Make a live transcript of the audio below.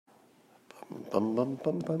Bum bum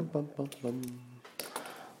bum bum bum bum bum.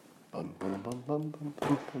 Bum bum bum bum bum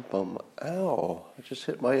bum bum bum. Ow! I just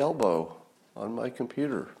hit my elbow on my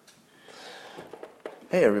computer.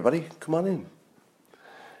 Hey everybody, come on in.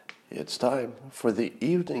 It's time for the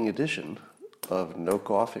evening edition of No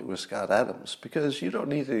Coffee with Scott Adams, because you don't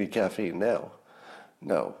need any caffeine now.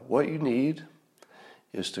 No, what you need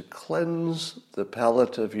is to cleanse the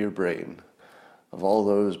palate of your brain of all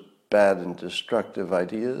those bad and destructive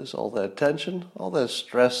ideas, all that tension, all that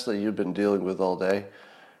stress that you've been dealing with all day.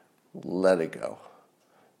 Let it go.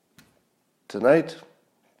 Tonight,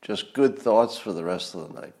 just good thoughts for the rest of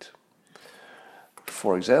the night.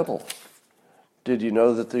 For example, did you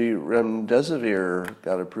know that the remdesivir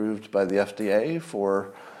got approved by the FDA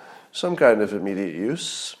for some kind of immediate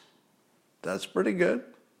use? That's pretty good.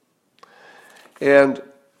 And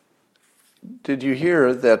did you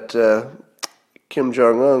hear that Kim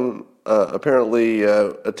Jong-un apparently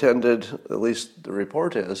attended, at least the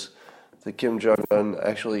report is, that Kim Jong-un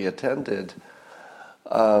actually attended,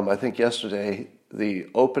 I think yesterday, the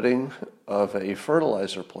opening of a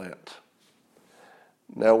fertilizer plant.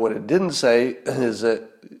 Now, what it didn't say is that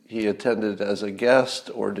he attended as a guest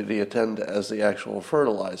or did he attend as the actual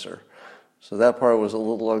fertilizer. So that part was a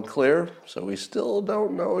little unclear. So we still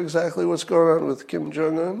don't know exactly what's going on with Kim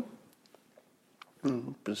Jong-un.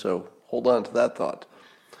 So hold on to that thought.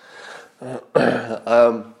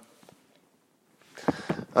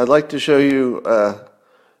 I'd like to show you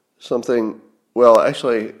something. Well,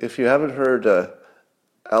 actually, if you haven't heard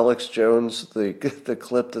Alex Jones, the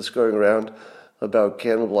clip that's going around about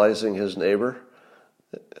cannibalizing his neighbor,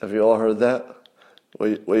 have you all heard that? Well,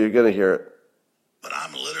 you're going to hear it. But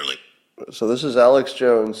I'm literally... So this is Alex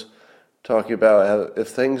Jones talking about how if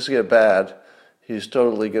things get bad, he's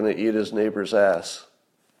totally going to eat his neighbor's ass.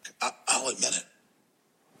 I'll admit it.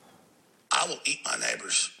 I will eat my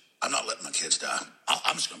neighbors. I'm not letting my kids die.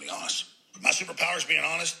 I'm just going to be honest. My superpower is being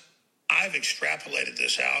honest. I've extrapolated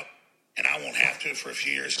this out, and I won't have to for a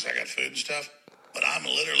few years because I got food and stuff. But I'm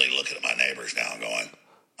literally looking at my neighbors now and going,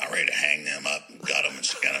 I'm ready to hang them up and gut them and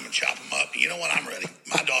skin them and chop them up. You know what? I'm ready.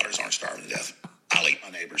 My daughters aren't starving to death. I'll eat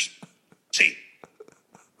my neighbors. See,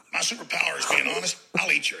 my superpower is being honest.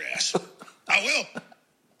 I'll eat your ass. I will.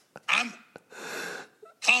 I'm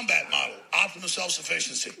combat model, optimal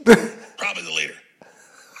self-sufficiency. Probably the leader.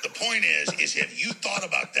 The point is have you thought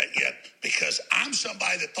about that yet? Because I'm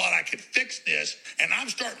somebody that thought I could fix this, and I'm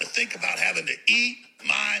starting to think about having to eat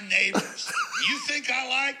my neighbors. You think I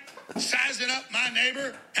like sizing up my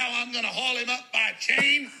neighbor, how I'm going to haul him up by a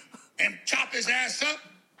chain and chop his ass up?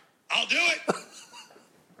 I'll do it.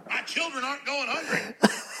 My children aren't going hungry.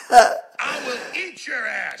 I will eat your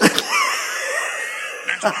ass.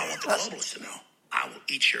 That's what I want the globalists to know. I will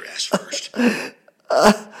eat your ass first.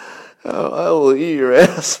 I will eat your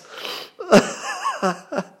ass.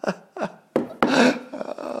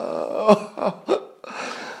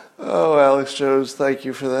 Oh, Alex Jones, thank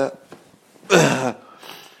you for that.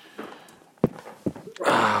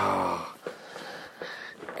 Oh,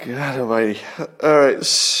 God almighty. All right,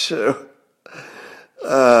 so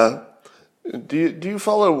do you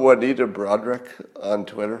follow Juanita Broaddrick on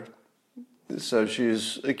Twitter? So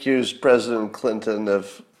she's accused President Clinton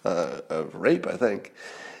of rape, I think.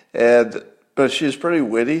 But she's pretty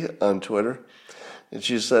witty on Twitter. And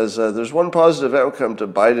she says, there's one positive outcome to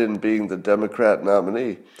Biden being the Democrat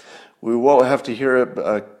nominee. We won't have to hear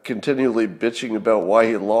him continually bitching about why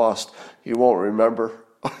he lost. He won't remember.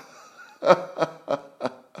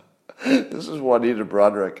 This is Juanita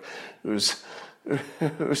Broaddrick, who's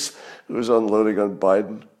unloading on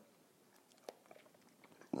Biden.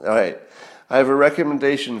 All right. I have a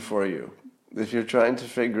recommendation for you if you're trying to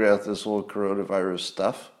figure out this whole coronavirus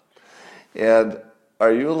stuff. And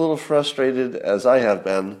are you a little frustrated, as I have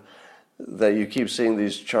been, that you keep seeing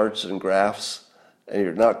these charts and graphs and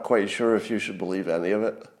you're not quite sure if you should believe any of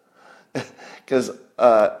it? Because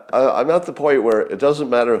I'm at the point where it doesn't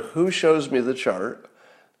matter who shows me the chart,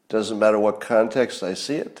 doesn't matter what context I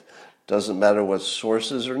see it, doesn't matter what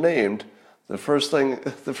sources are named. The first thing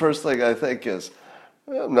I think is,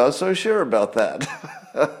 I'm not so sure about that.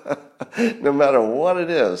 No matter what it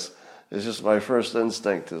is, it's just my first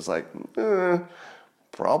instinct is like,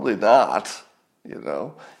 probably not. You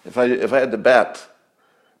know, if I had to bet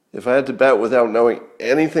without knowing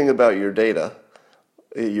anything about your data,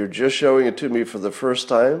 you're just showing it to me for the first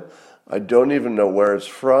time. I don't even know where it's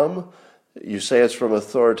from. You say it's from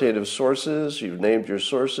authoritative sources. You've named your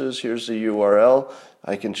sources. Here's the URL.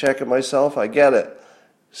 I can check it myself. I get it.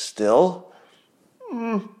 Still,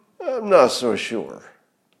 I'm not so sure.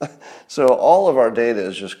 So all of our data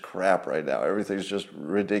is just crap right now. Everything's just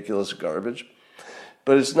ridiculous garbage.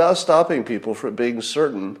 But it's not stopping people from being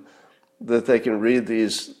certain that they can read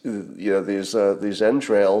these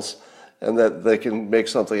entrails and that they can make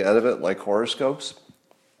something out of it, like horoscopes.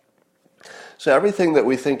 So everything that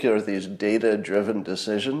we think are these data-driven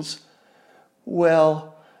decisions,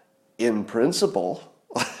 well, in principle,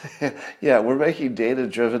 yeah, we're making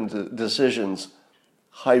data-driven decisions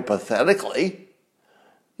hypothetically.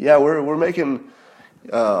 Yeah, we're making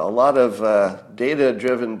a lot of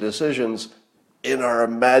data-driven decisions in our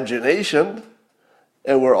imagination,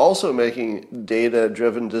 and we're also making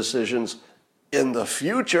data-driven decisions in the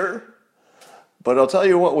future. But I'll tell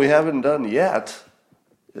you what we haven't done yet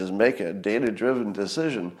is make a data-driven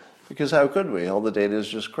decision, because how could we? All the data is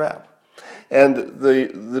just crap. And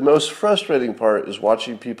the most frustrating part is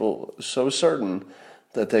watching people so certain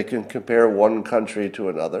that they can compare one country to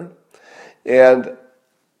another. And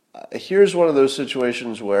here's one of those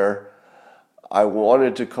situations where I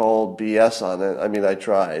wanted to call BS on it. I mean, I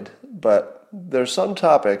tried, but there's some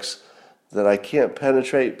topics that I can't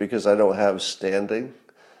penetrate because I don't have standing,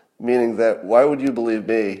 meaning that why would you believe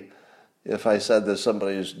me if I said that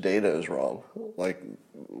somebody's data is wrong? Like,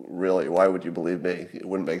 really, why would you believe me? It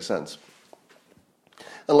wouldn't make sense.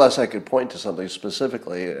 Unless I could point to something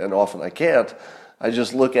specifically, and often I can't. I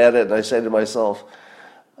just look at it and I say to myself,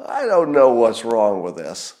 I don't know what's wrong with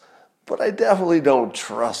this, but I definitely don't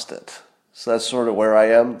trust it. So that's sort of where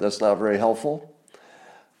I am. That's not very helpful.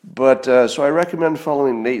 But so I recommend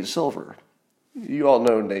following Nate Silver. You all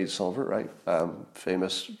know Nate Silver, right?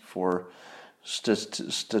 Famous for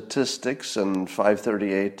statistics, and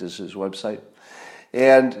 538 is his website.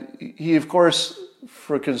 And he, of course,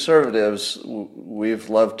 for conservatives, we've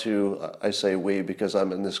loved to, I say we because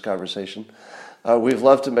I'm in this conversation, we've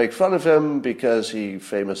loved to make fun of him because he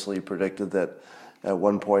famously predicted that at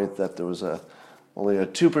one point that there was only a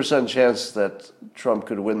 2% chance that Trump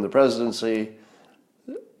could win the presidency.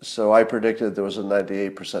 So I predicted there was a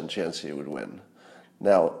 98% chance he would win.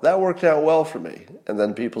 Now, that worked out well for me. And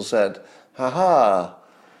then people said, ha-ha,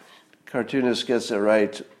 cartoonist gets it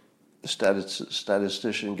right,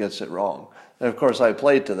 statistician gets it wrong. And of course I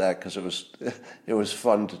played to that because it was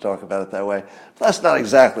fun to talk about it that way. But that's not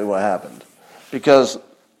exactly what happened. Because,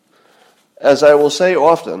 as I will say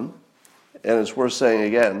often, and it's worth saying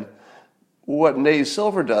again, what Nate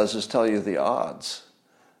Silver does is tell you the odds,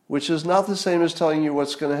 which is not the same as telling you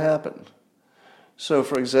what's going to happen. So,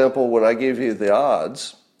 for example, when I gave you the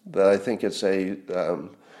odds, that I think it's a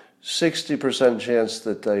 60% chance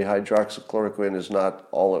that the hydroxychloroquine is not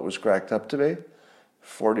all it was cracked up to be,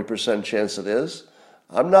 40% chance it is,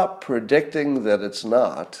 I'm not predicting that it's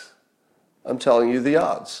not. I'm telling you the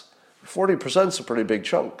odds. 40% is a pretty big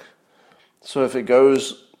chunk. So if it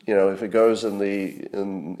goes, in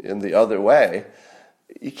the other way,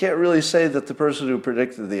 you can't really say that the person who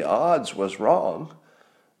predicted the odds was wrong,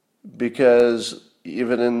 because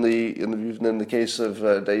even in the case of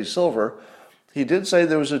Nate Silver, he did say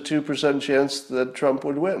there was a 2% chance that Trump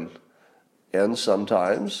would win, and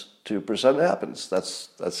sometimes 2% happens.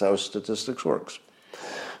 That's how statistics works.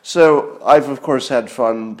 So I've of course had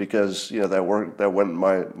fun because that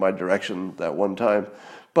went my direction that one time.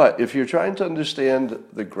 But if you're trying to understand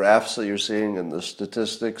the graphs that you're seeing and the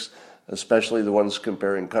statistics, especially the ones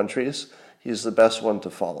comparing countries, he's the best one to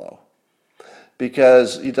follow.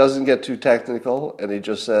 Because he doesn't get too technical, and he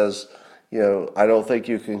just says, I don't think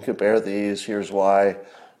you can compare these. Here's why.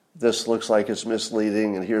 This looks like it's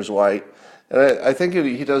misleading, and here's why. And I think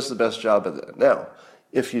he does the best job of that. Now,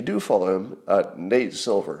 if you do follow him, Nate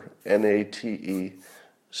Silver, N-A-T-E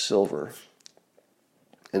Silver,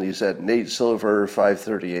 and he said Nate Silver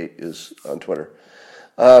 538 is on Twitter.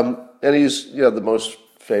 And he's the most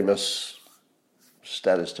famous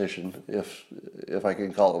statistician, if I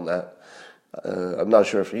can call him that. I'm not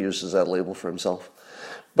sure if he uses that label for himself,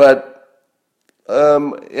 but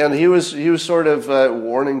and he was sort of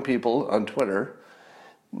warning people on Twitter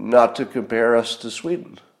not to compare us to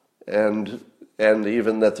Sweden, and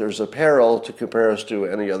even that there's a peril to compare us to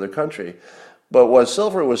any other country. But what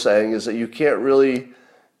Silver was saying is that you can't really,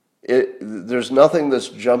 there's nothing that's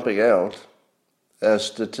jumping out as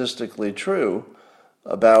statistically true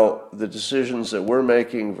about the decisions that we're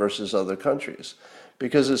making versus other countries.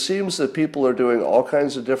 Because it seems that people are doing all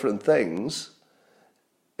kinds of different things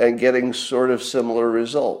and getting sort of similar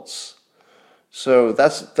results. So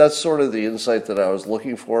that's sort of the insight that I was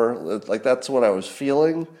looking for. Like, that's what I was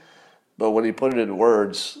feeling. But when he put it in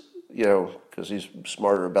words, because he's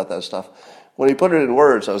smarter about that stuff, when he put it in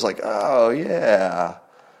words, I was like, oh, yeah,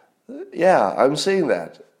 I'm seeing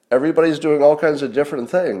that. Everybody's doing all kinds of different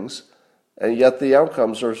things, and yet the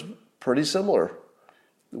outcomes are pretty similar,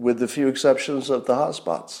 with the few exceptions of the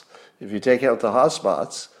hotspots. if you take out the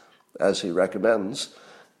hotspots, as he recommends,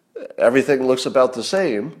 everything looks about the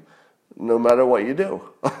same no matter what you do.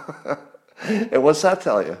 And what's that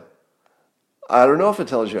tell you? I don't know if it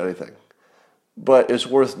tells you anything. But it's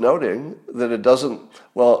worth noting that it doesn't,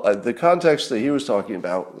 the context that he was talking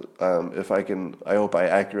about, I hope I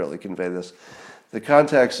accurately convey this. The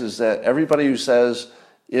context is that everybody who says,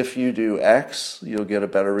 if you do X, you'll get a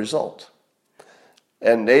better result.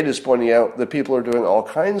 And Nate is pointing out that people are doing all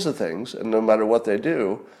kinds of things, and no matter what they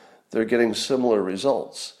do, they're getting similar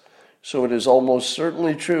results. So it is almost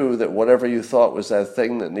certainly true that whatever you thought was that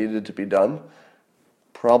thing that needed to be done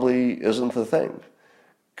probably isn't the thing.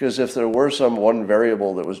 Because if there were some one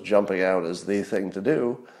variable that was jumping out as the thing to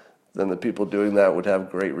do, then the people doing that would have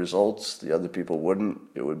great results. The other people wouldn't.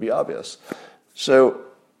 It would be obvious. So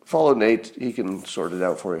follow Nate. He can sort it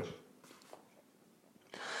out for you.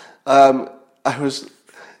 I was,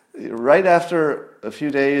 right after a few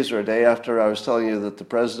days or a day after I was telling you that the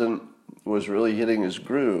president was really hitting his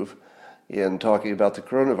groove in talking about the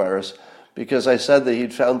coronavirus, because I said that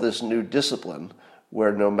he'd found this new discipline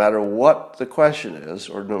where no matter what the question is,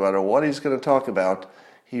 or no matter what he's going to talk about,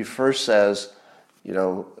 he first says,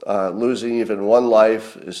 losing even one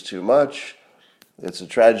life is too much, it's a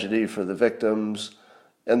tragedy for the victims,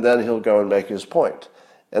 and then he'll go and make his point.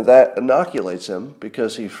 And that inoculates him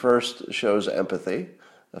because he first shows empathy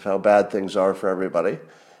of how bad things are for everybody,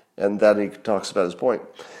 and then he talks about his point.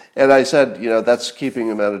 And I said, that's keeping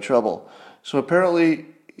him out of trouble. So apparently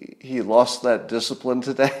he lost that discipline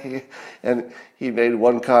today, and he made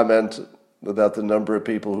one comment about the number of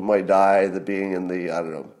people who might die, that being in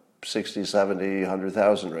the, 60, 70,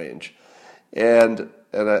 100,000 range. And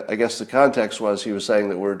I guess the context was he was saying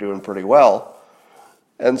that we're doing pretty well.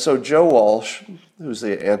 And so Joe Walsh, who's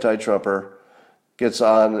the anti-Trumper, gets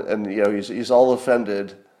on, and he's all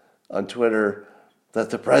offended on Twitter that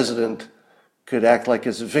the president could act like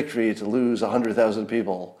it's a victory to lose 100,000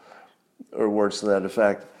 people, or words to that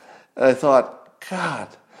effect. And I thought, God,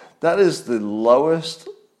 that is the lowest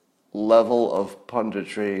level of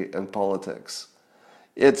punditry and politics.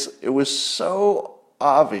 It was so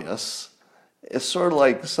obvious. It's sort of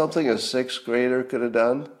like something a sixth grader could have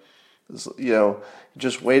done. It's,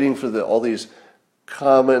 just waiting for all these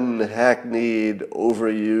common, hackneyed,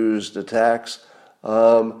 overused attacks.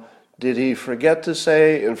 Did he forget to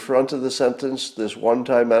say in front of the sentence, this one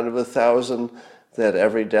time out of 1,000, that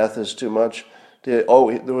every death is too much? There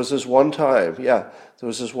was this one time. Yeah, there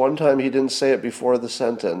was this one time he didn't say it before the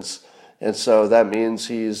sentence. And so that means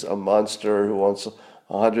he's a monster who wants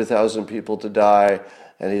 100,000 people to die,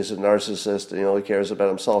 and he's a narcissist, and he only cares about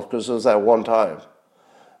himself because it was that one time.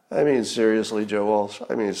 I mean, seriously, Joe Walsh.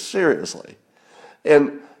 I mean, seriously.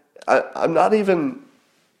 And I'm not even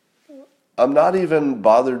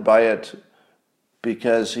bothered by it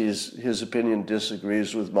because his opinion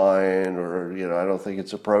disagrees with mine, or I don't think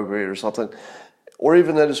it's appropriate or something, or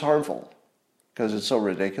even that it's harmful because it's so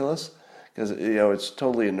ridiculous, because it's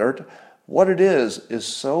totally inert. What it is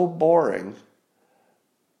so boring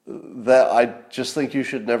that I just think you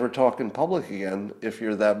should never talk in public again if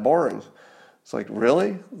you're that boring. It's like,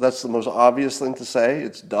 really? That's the most obvious thing to say?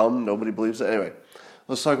 It's dumb. Nobody believes it. Anyway,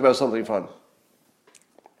 let's talk about something fun.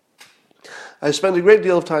 I spend a great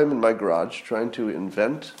deal of time in my garage trying to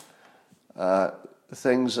invent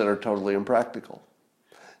things that are totally impractical.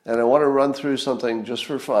 And I want to run through something just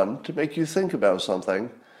for fun to make you think about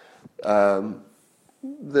something that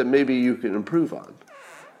maybe you can improve on.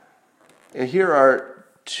 And here are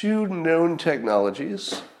two known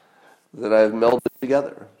technologies that I've melded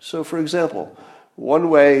together. So for example, one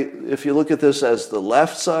way, if you look at this as the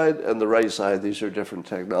left side and the right side, these are different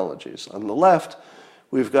technologies. On the left,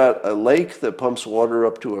 we've got a lake that pumps water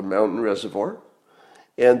up to a mountain reservoir.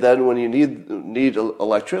 And then when you need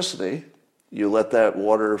electricity, you let that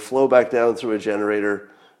water flow back down through a generator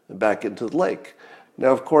and back into the lake.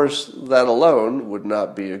 Now, of course, that alone would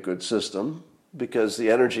not be a good system because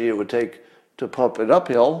the energy it would take to pump it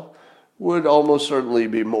uphill would almost certainly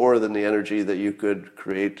be more than the energy that you could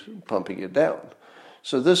create pumping it down.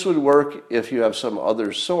 So this would work if you have some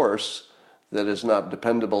other source that is not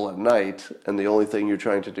dependable at night, and the only thing you're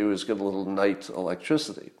trying to do is get a little night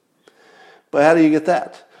electricity. But how do you get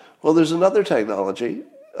that? Well, there's another technology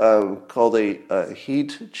called a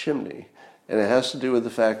heat chimney, and it has to do with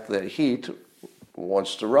the fact that heat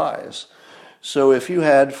wants to rise. So if you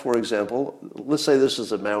had, for example, let's say this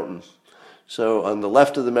is a mountain. So on the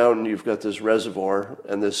left of the mountain, you've got this reservoir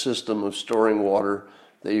and this system of storing water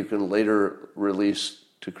that you can later release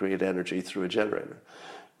to create energy through a generator.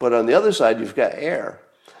 But on the other side, you've got air.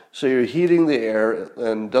 So you're heating the air,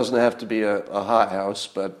 and it doesn't have to be a hot house,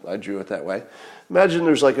 but I drew it that way. Imagine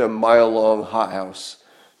there's like a mile-long hothouse.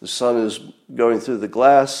 The sun is going through the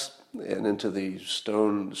glass and into the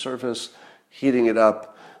stone surface, heating it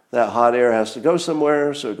up. That hot air has to go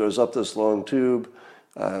somewhere, so it goes up this long tube,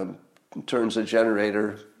 turns a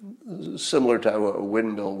generator, similar to how a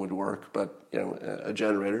windmill would work, but a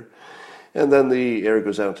generator. And then the air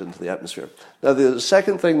goes out into the atmosphere. Now, the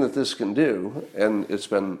second thing that this can do, and it's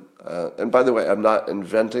been, and by the way, I'm not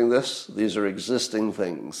inventing this. These are existing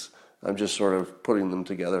things. I'm just sort of putting them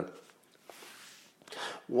together.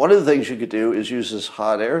 One of the things you could do is use this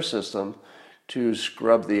hot air system to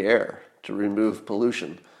scrub the air, to remove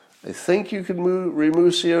pollution. I think you can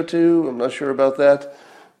remove CO2. I'm not sure about that.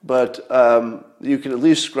 But you can at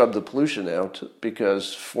least scrub the pollution out,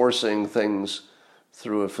 because forcing things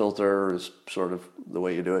through a filter is sort of the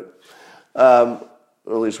way you do it. Or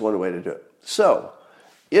at least one way to do it. So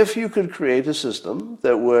if you could create a system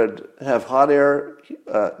that would have hot air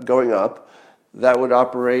going up, that would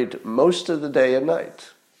operate most of the day and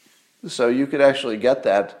night. So you could actually get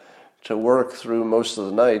that to work through most of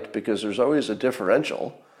the night, because there's always a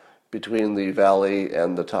differential between the valley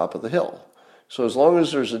and the top of the hill. So as long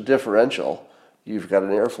as there's a differential, you've got an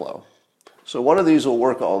airflow. So one of these will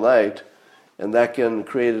work all night, and that can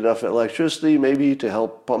create enough electricity maybe to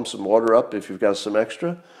help pump some water up if you've got some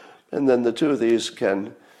extra. And then the two of these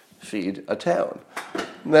can feed a town.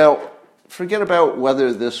 Now, forget about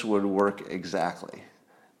whether this would work exactly.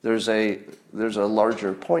 There's a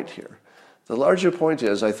larger point here. The larger point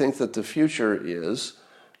is, I think that the future is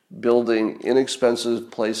building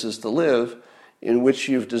inexpensive places to live in which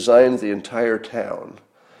you've designed the entire town.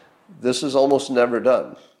 This is almost never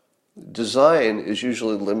done. Design is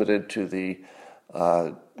usually limited to the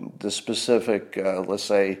specific, let's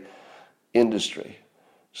say, industry.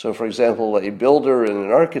 So, for example, a builder and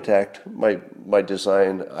an architect might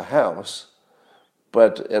design a house,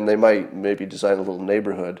 and they might maybe design a little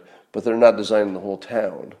neighborhood, but they're not designing the whole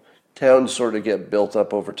town. Towns sort of get built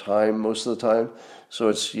up over time most of the time, so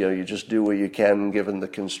it's you just do what you can given the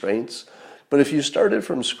constraints. But if you started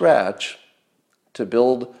from scratch to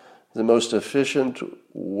build the most efficient,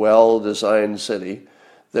 well-designed city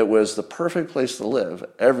that was the perfect place to live,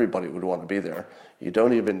 everybody would want to be there. You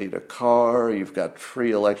don't even need a car, you've got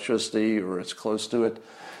free electricity, or it's close to it.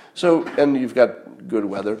 So, and you've got good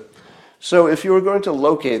weather. So if you were going to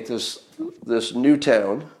locate this new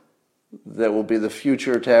town that will be the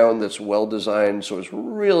future town that's well-designed, so it's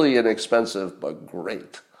really inexpensive but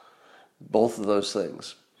great, both of those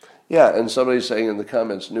things. Yeah, and somebody's saying in the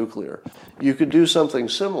comments, nuclear. You could do something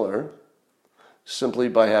similar simply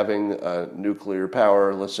by having nuclear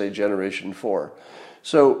power, let's say generation 4.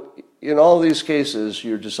 So in all these cases,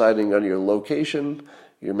 you're deciding on your location,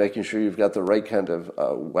 you're making sure you've got the right kind of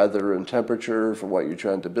weather and temperature for what you're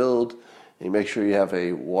trying to build, and you make sure you have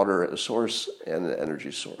a water source and an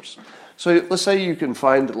energy source. So let's say you can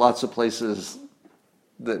find lots of places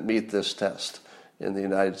that meet this test in the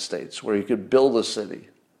United States where you could build a city.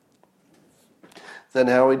 Then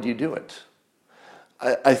how would you do it?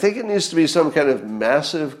 I think it needs to be some kind of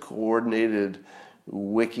massive coordinated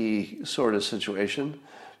wiki sort of situation,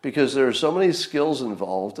 because there are so many skills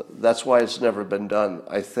involved. That's why it's never been done,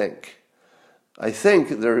 I think. I think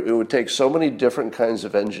it would take so many different kinds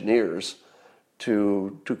of engineers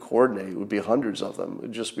to coordinate. It would be hundreds of them. It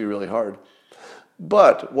would just be really hard.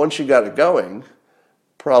 But once you got it going,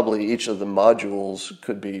 probably each of the modules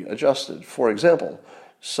could be adjusted. For example,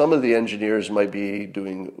 some of the engineers might be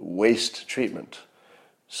doing waste treatment.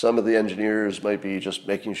 Some of the engineers might be just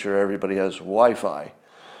making sure everybody has Wi-Fi.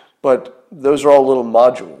 But those are all little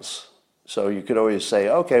modules. So you could always say,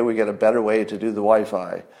 okay, we got a better way to do the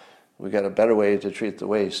Wi-Fi. We got a better way to treat the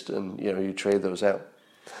waste, and you trade those out.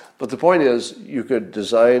 But the point is, you could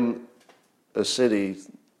design a city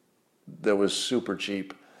that was super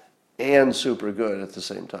cheap and super good at the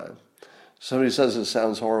same time. Somebody says it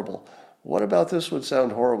sounds horrible. What about this would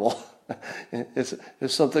sound horrible? It's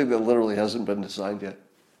something that literally hasn't been designed yet.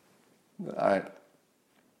 All right.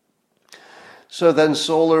 So then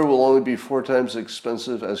solar will only be 4 times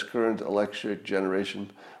expensive as current electric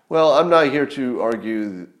generation. Well, I'm not here to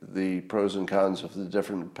argue the pros and cons of the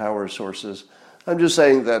different power sources. I'm just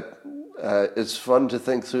saying that it's fun to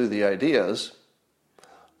think through the ideas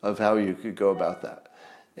of how you could go about that.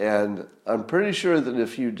 And I'm pretty sure that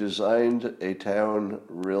if you designed a town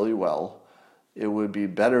really well, it would be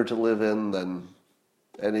better to live in than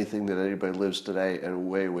anything that anybody lives today, and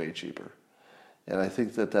way, way cheaper. And I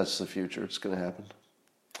think that that's the future. It's going to happen.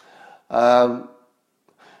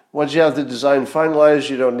 Once you have the design finalized,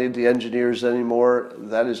 you don't need the engineers anymore.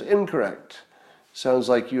 That is incorrect. Sounds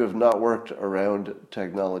like you have not worked around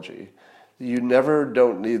technology. You never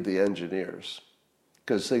don't need the engineers.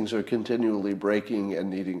 because things are continually breaking and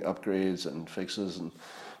needing upgrades and fixes and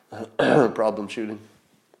problem shooting.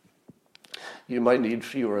 You might need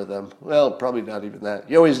fewer of them. Well, probably not even that.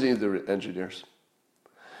 You always need the engineers.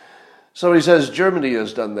 Somebody says Germany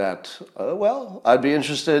has done that. Well, I'd be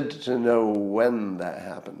interested to know when that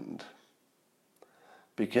happened,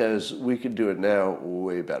 because we could do it now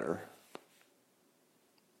way better.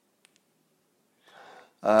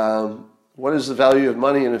 What is the value of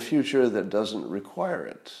money in a future that doesn't require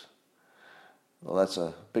it? Well, that's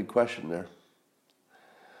a big question there.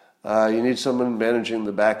 You need someone managing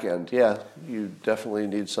the back end. Yeah, you definitely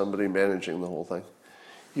need somebody managing the whole thing.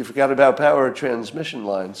 You forgot about power transmission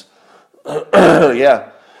lines.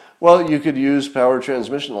 Yeah. Well, you could use power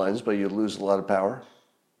transmission lines, but you'd lose a lot of power.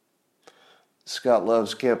 Scott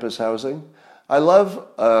loves campus housing. I love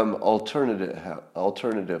alternative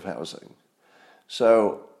housing.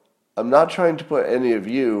 So I'm not trying to put any of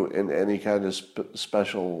you in any kind of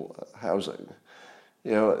special housing.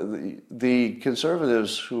 You know, the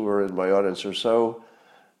conservatives who are in my audience are so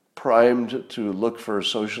primed to look for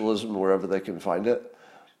socialism wherever they can find it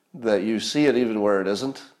that you see it even where it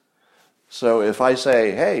isn't. So if I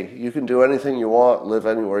say, hey, you can do anything you want, live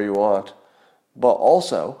anywhere you want, but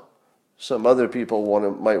also some other people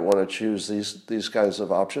might want to choose these kinds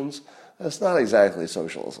of options, that's not exactly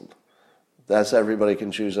socialism. That's everybody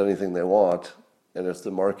can choose anything they want, and if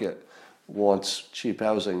the market wants cheap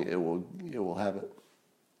housing, it will have it.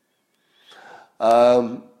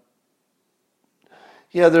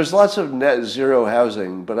 Yeah, there's lots of net zero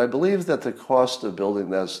housing, but I believe that the cost of building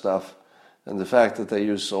that stuff and the fact that they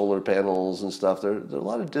use solar panels and stuff, there are a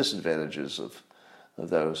lot of disadvantages of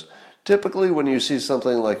those. Typically, when you see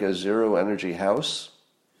something like a zero energy house,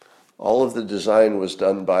 all of the design was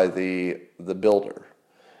done by the builder.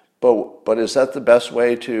 But is that the best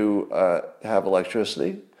way to have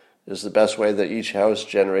electricity? Is the best way that each house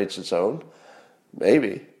generates its own?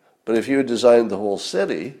 Maybe. But if you had designed the whole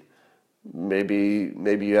city, maybe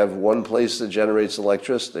you have one place that generates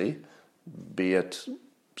electricity, be it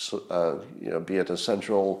a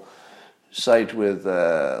central site with,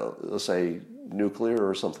 let's say, nuclear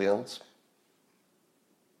or something else.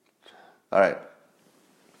 All right.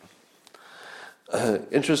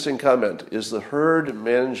 Interesting comment. Is the herd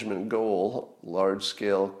management goal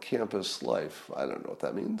large-scale campus life? I don't know what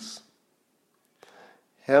that means.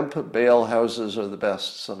 Hemp bale houses are the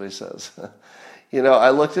best, somebody says. You know,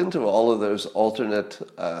 I looked into all of those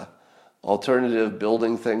alternative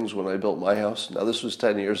building things when I built my house. Now, this was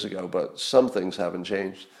 10 years ago, but some things haven't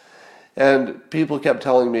changed. And people kept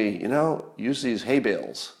telling me, you know, use these hay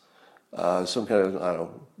bales, some kind of, I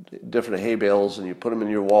don't know, different hay bales, and you put them in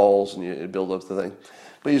your walls and you build up the thing.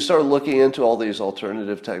 But you start looking into all these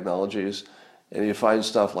alternative technologies and you find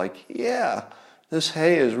stuff like, yeah, this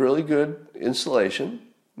hay is really good insulation.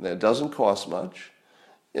 It doesn't cost much.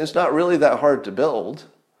 It's not really that hard to build,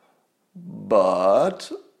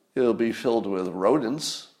 but it'll be filled with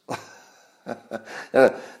rodents.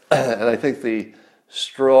 And I think the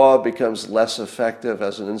straw becomes less effective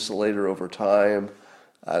as an insulator over time.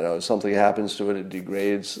 I don't know, something happens to it, it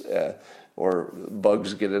degrades, or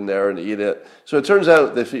bugs get in there and eat it. So it turns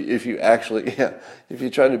out that if you're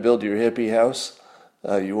trying to build your hippie house,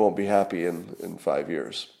 you won't be happy in 5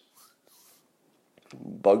 years.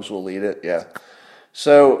 Bugs will eat it, yeah.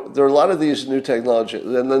 So there are a lot of these new technologies,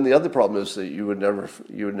 and then the other problem is that you would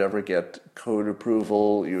never get code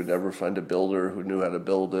approval. You would never find a builder who knew how to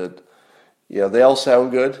build it. Yeah, they all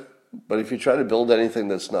sound good, but if you try to build anything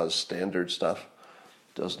that's not standard stuff,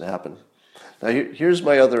 it doesn't happen. Now here's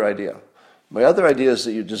my other idea. My other idea is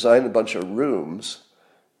that you design a bunch of rooms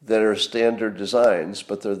that are standard designs,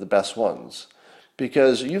 but they're the best ones,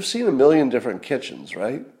 because you've seen a million different kitchens,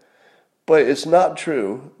 right? But it's not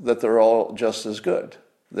true that they're all just as good.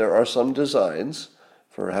 There are some designs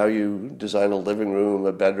for how you design a living room,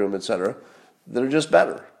 a bedroom, etc., that are just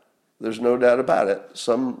better. There's no doubt about it.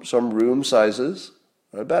 Some room sizes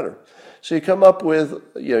are better. So you come up with,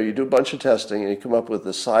 you do a bunch of testing and you come up with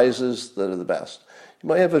the sizes that are the best. You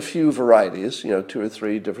might have a few varieties, 2 or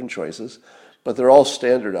 3 different choices, but they're all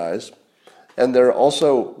standardized. And they're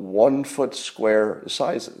also 1 foot square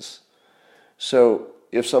sizes. So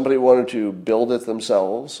if somebody wanted to build it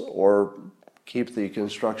themselves or keep the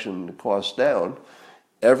construction costs down,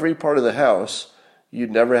 every part of the house,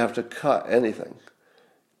 you'd never have to cut anything,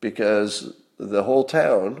 because the whole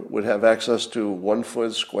town would have access to 1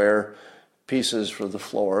 foot square pieces for the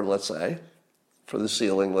floor, let's say, for the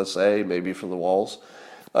ceiling, let's say, maybe for the walls.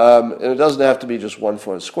 And it doesn't have to be just 1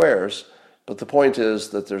 foot squares, but the point is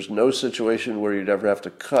that there's no situation where you'd ever have to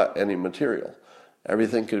cut any material.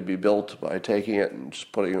 Everything could be built by taking it and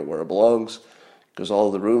just putting it where it belongs, because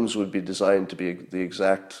all the rooms would be designed to be the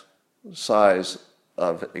exact size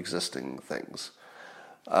of existing things.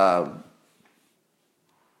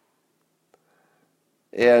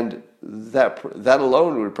 And that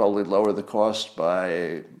alone would probably lower the cost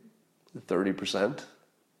by 30%,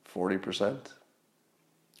 40%.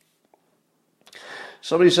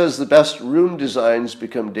 Somebody says the best room designs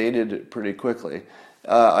become dated pretty quickly.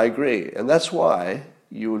 I agree. And that's why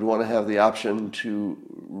you would want to have the option to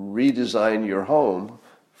redesign your home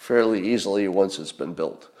fairly easily once it's been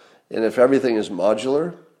built. And if everything is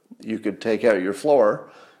modular, you could take out your floor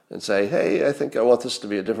and say, hey, I think I want this to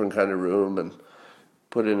be a different kind of room, and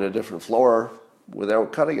put in a different floor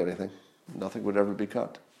without cutting anything. Nothing would ever be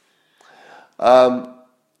cut. How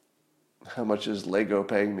much is Lego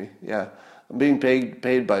paying me? Yeah, I'm being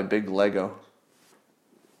paid by Big Lego.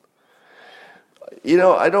 You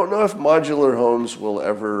know, I don't know if modular homes will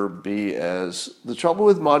ever be as... The trouble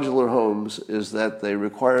with modular homes is that they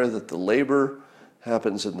require that the labor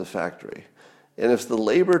happens in the factory. And if the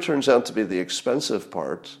labor turns out to be the expensive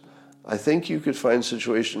part, I think you could find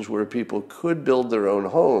situations where people could build their own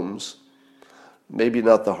homes, maybe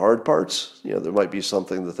not the hard parts. You know, there might be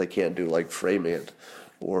something that they can't do, like framing it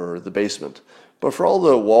or the basement. But for all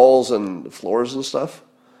the walls and floors and stuff,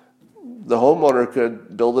 the homeowner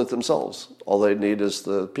could build it themselves. All they need is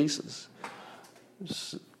the pieces.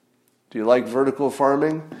 Do you like vertical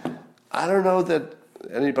farming? I don't know that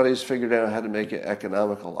anybody's figured out how to make it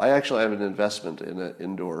economical. I actually have an investment in an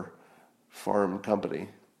indoor farm company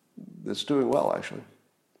that's doing well, actually.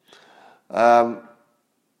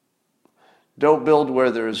 Don't build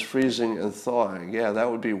where there is freezing and thawing. Yeah, that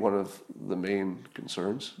would be one of the main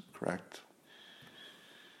concerns. Correct.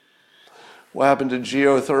 What happened to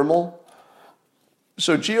geothermal?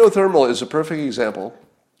 So geothermal is a perfect example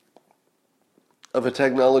of a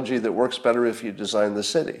technology that works better if you design the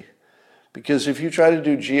city. Because if you try to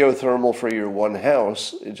do geothermal for your one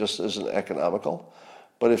house, it just isn't economical.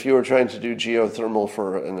 But if you were trying to do geothermal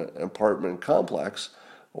for an apartment complex,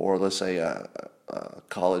 or let's say a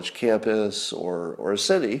college campus or a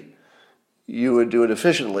city, you would do it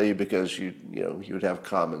efficiently because you would have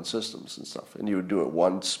common systems and stuff, and you would do it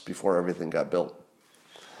once before everything got built.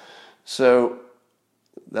 So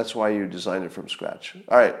that's why you design it from scratch.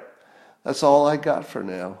 All right, that's all I got for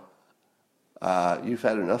now. You've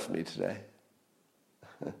had enough of me today.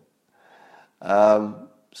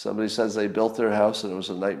 Somebody says they built their house and it was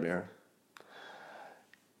a nightmare.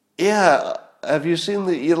 Yeah, have you seen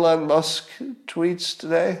the Elon Musk tweets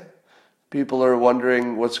today? People are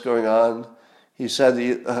wondering what's going on. He said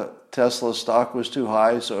the Tesla stock was too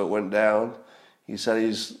high, so it went down. He said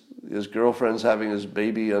his girlfriend's having his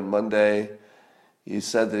baby on Monday. He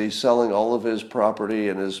said that he's selling all of his property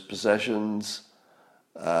and his possessions.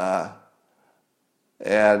 And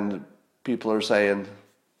people are saying,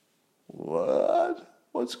 what?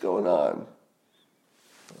 What's going on?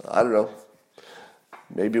 I don't know.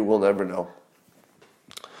 Maybe we'll never know.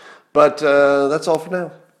 But that's all for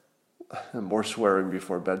now. More swearing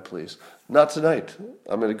before bed, please. Not tonight.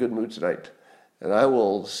 I'm in a good mood tonight. And I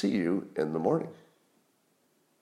will see you in the morning.